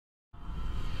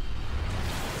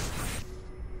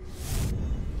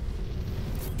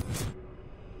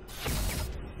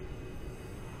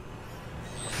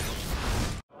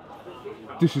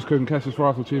This is KUGAN CASSIUS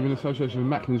Rifle Team in association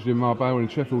with Macklin's Gym Marbella in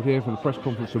Sheffield here for the press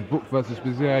conference of Brook versus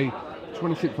Bizier,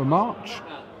 26th of March.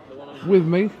 With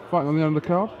me, fighting on the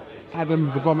undercard,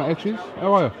 Adam the Bomber Etches.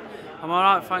 How are you? I'm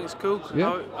alright, thanks, Cook.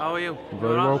 Yeah. How are you?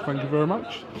 Very well, thank you very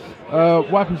much.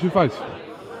 What happened to your face?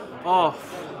 Oh,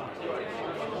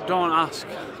 don't ask.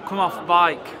 Come off the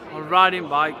bike. I was riding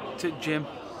bike to the gym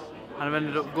and I've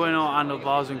ended up going out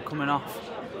handlebars and coming off.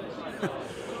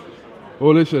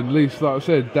 Well, listen, at least, like I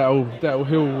said, that'll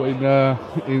heal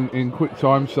in quick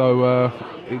time. So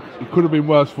it could have been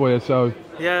worse for you. So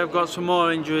yeah, I've got some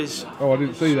more injuries. Oh, I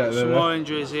didn't see that. Some more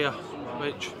injuries here,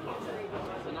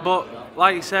 but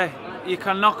like you say, you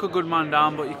can knock a good man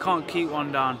down, but you can't keep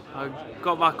one down. I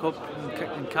got back up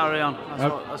and carry on.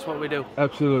 That's what we do.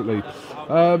 Absolutely.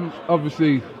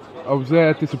 Obviously, I was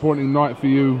there. Disappointing night for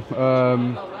you.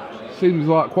 Seems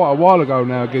like quite a while ago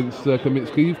now against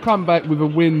Khomitsky. You've come back with a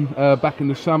win back in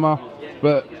the summer,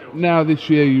 but now this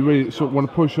year you really sort of want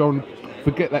to push on,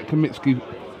 forget that Khomitsky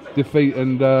defeat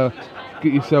and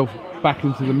get yourself back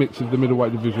into the mix of the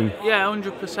middleweight division. Yeah,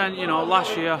 100%. You know,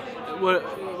 last year was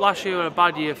a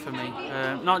bad year for me,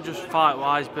 not just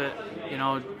fight-wise, but you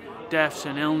know, deaths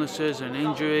and illnesses and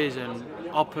injuries and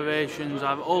operations.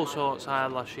 I've all sorts I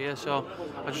had last year, so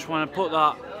I just want to put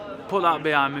that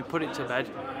behind me, put it to bed,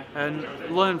 and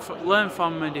learn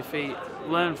from my defeat,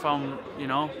 learn from, you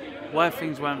know, where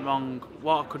things went wrong,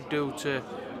 what I could do to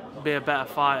be a better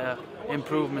fighter,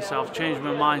 improve myself, change my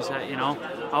mindset. You know,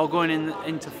 I was going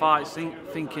into fights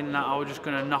thinking that I was just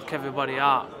going to knock everybody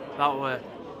out. That was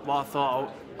what I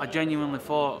thought. I genuinely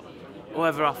thought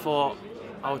whoever I fought,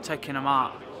 I was taking them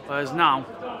out. Whereas now,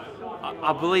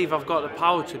 I believe I've got the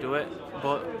power to do it,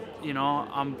 but you know,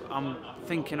 I'm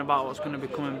thinking about what's going to be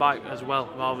coming back as well,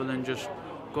 rather than just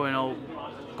going all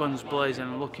guns blazing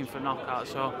and looking for knockouts.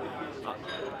 So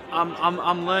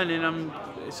I'm learning.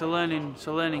 It's a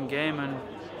learning game, and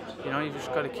you know, you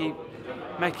just got to keep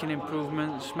making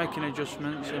improvements, making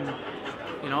adjustments, and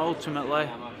you know, ultimately,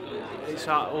 it's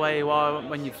that way you are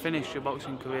when you finish your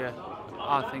boxing career.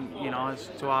 I think, you know, as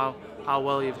to how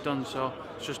well you've done. So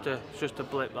it's just a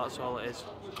blip. That's all it is.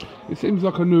 It seems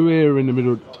like a new era in the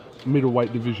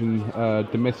middleweight division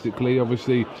domestically.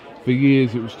 Obviously, for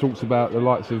years it was talked about the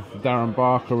likes of Darren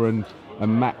Barker and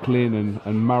Macklin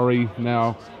and Murray.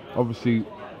 Now, obviously,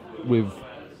 with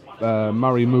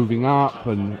Murray moving up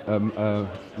and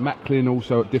Macklin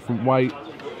also at different weight,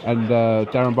 and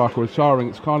Darren Barker retiring,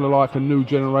 it's kind of like a new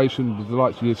generation with the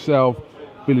likes of yourself,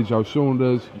 Billy Joe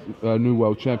Saunders, new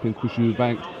world champion Chris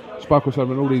Eubank, Spike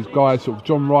O'Sullivan, all these guys. Sort of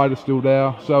John Ryder still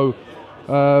there. So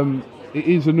it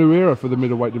is a new era for the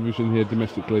middleweight division here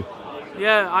domestically.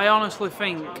 Yeah, I honestly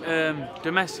think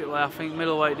domestically, I think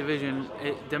middleweight division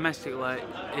domestically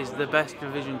is the best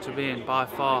division to be in by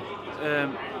far.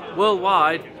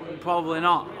 Worldwide, probably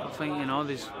not. I think, you know, I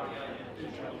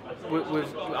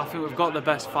think we've got the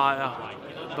best fighter,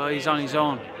 but he's on his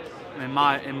own in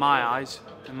my eyes,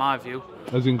 in my view.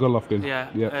 As in Golovkin. Yeah.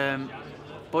 Yeah.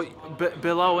 But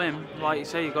below him, like you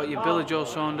say, you've got your Billy Joe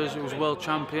Saunders, who's world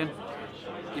champion.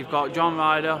 You've got John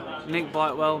Ryder, Nick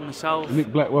Blackwell, myself.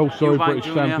 Nick Blackwell, sorry, Eubank British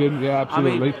Jr. champion. Yeah,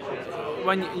 absolutely. I mean,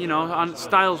 when you know, and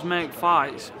styles make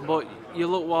fights, but you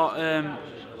look what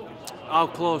how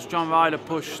close John Ryder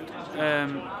pushed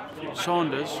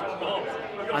Saunders,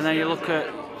 and then you look at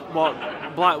what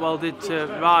Blackwell did to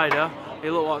Ryder.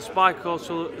 You look what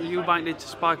Eubank did to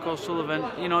Spike O'Sullivan.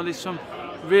 You know, there's some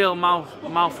real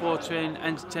mouth-watering,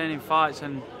 entertaining fights,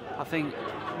 and I think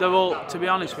they're all, to be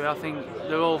honest with you, I think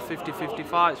they're all 50-50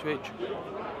 fights, which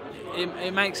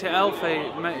it makes it healthy,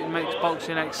 it makes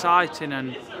boxing exciting,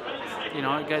 and you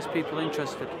know, it gets people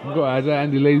interested. You've got to add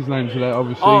Andy Lee's name to that,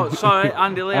 obviously. Oh, sorry,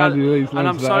 Andy Lee. Andy Lee's name and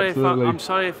I'm to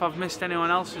sorry if I've missed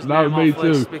anyone else's no, name me off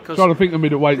too. list, because trying to think of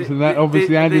middleweights and that.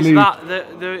 Obviously, Andy Lee.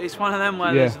 It's one of them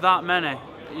where there's that many.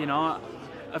 You know,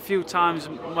 a few times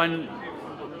when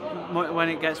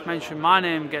it gets mentioned, my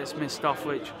name gets missed off,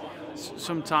 which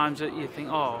sometimes you think,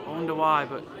 oh, I wonder why.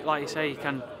 But like you say,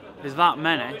 there's that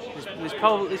many. There's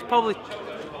probably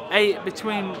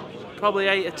probably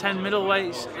 8 or 10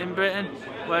 middleweights in Britain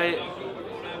where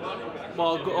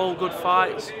all good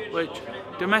fights. Which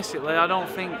domestically, I don't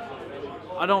think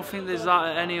there's that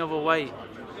at any other weight.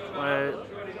 Where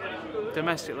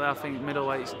domestically, I think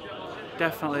middleweight's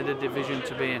definitely the division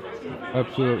to be in.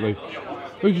 Absolutely.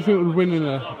 Who do you think would win in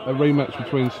a rematch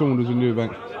between Saunders and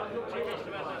Eubank?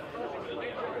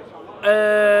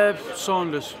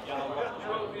 Saunders.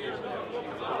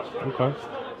 Okay.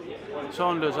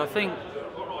 Saunders. I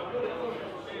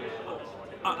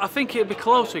think it'd be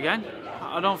close again.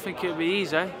 I don't think it'd be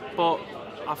easy, but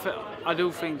I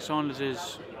do think Saunders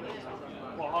is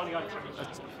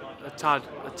a tad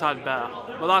better.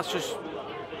 But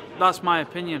that's my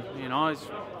opinion. You know,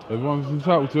 Everyone's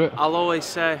entitled to it. I'll always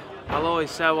say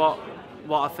what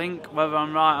I think. Whether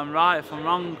I'm right, I'm right. If I'm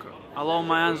wrong, I'll hold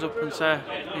my hands up and say,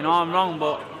 you know, I'm wrong.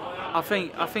 But I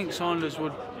think Saunders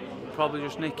would probably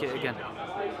just nick it again.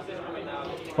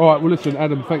 All right. Well, listen,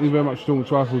 Adam. Thank you very much for talking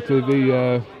to Rifle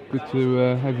TV. Good to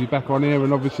have you back on here.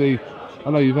 And obviously, I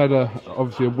know you've had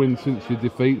obviously a win since your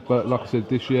defeat. But like I said,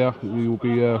 this year you will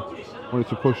be wanting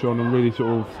to push on and really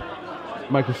sort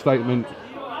of make a statement.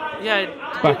 Yeah.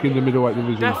 Back in the middleweight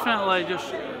division. Definitely.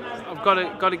 Just I've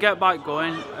got to get back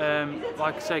going.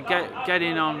 Like I said, get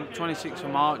in on 26th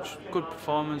of March. Good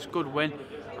performance, good win.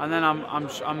 And then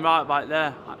I'm right back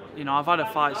there. You know, I've had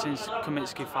a fight since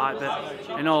Khomitsky fight,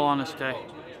 but in all honesty,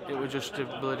 it was just a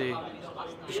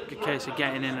case of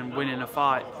getting in and winning a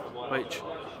fight, which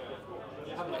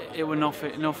it was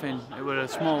nothing. It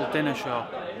was a small dinner show,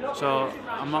 so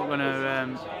I'm not going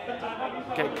to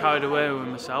get carried away with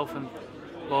myself.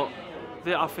 But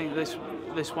I think this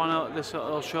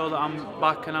will show that I'm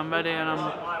back and I'm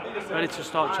ready to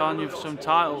start challenging for some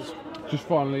titles. Just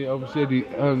finally, obviously Eddie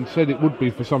said it would be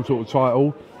for some sort of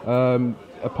title.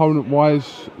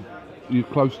 Opponent-wise, you're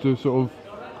close to sort of.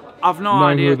 I've no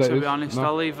idea, to be honest. No?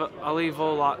 I'll leave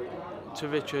all that to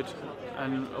Richard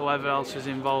and whoever else is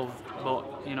involved. But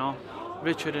you know,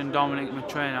 Richard and Dominic, my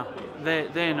trainer,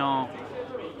 they know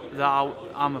that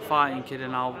I'm a fighting kid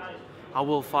and I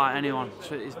will fight anyone.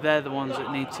 So they're the ones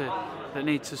that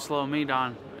need to slow me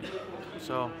down.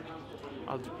 So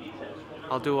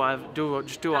I'll do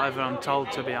whatever I'm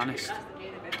told, to be honest.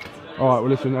 All right. Well,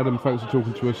 listen, Adam. Thanks for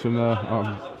talking to us, and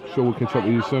I'm sure we'll catch up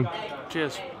with you soon.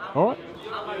 Cheers. All right.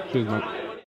 Cheers, mate.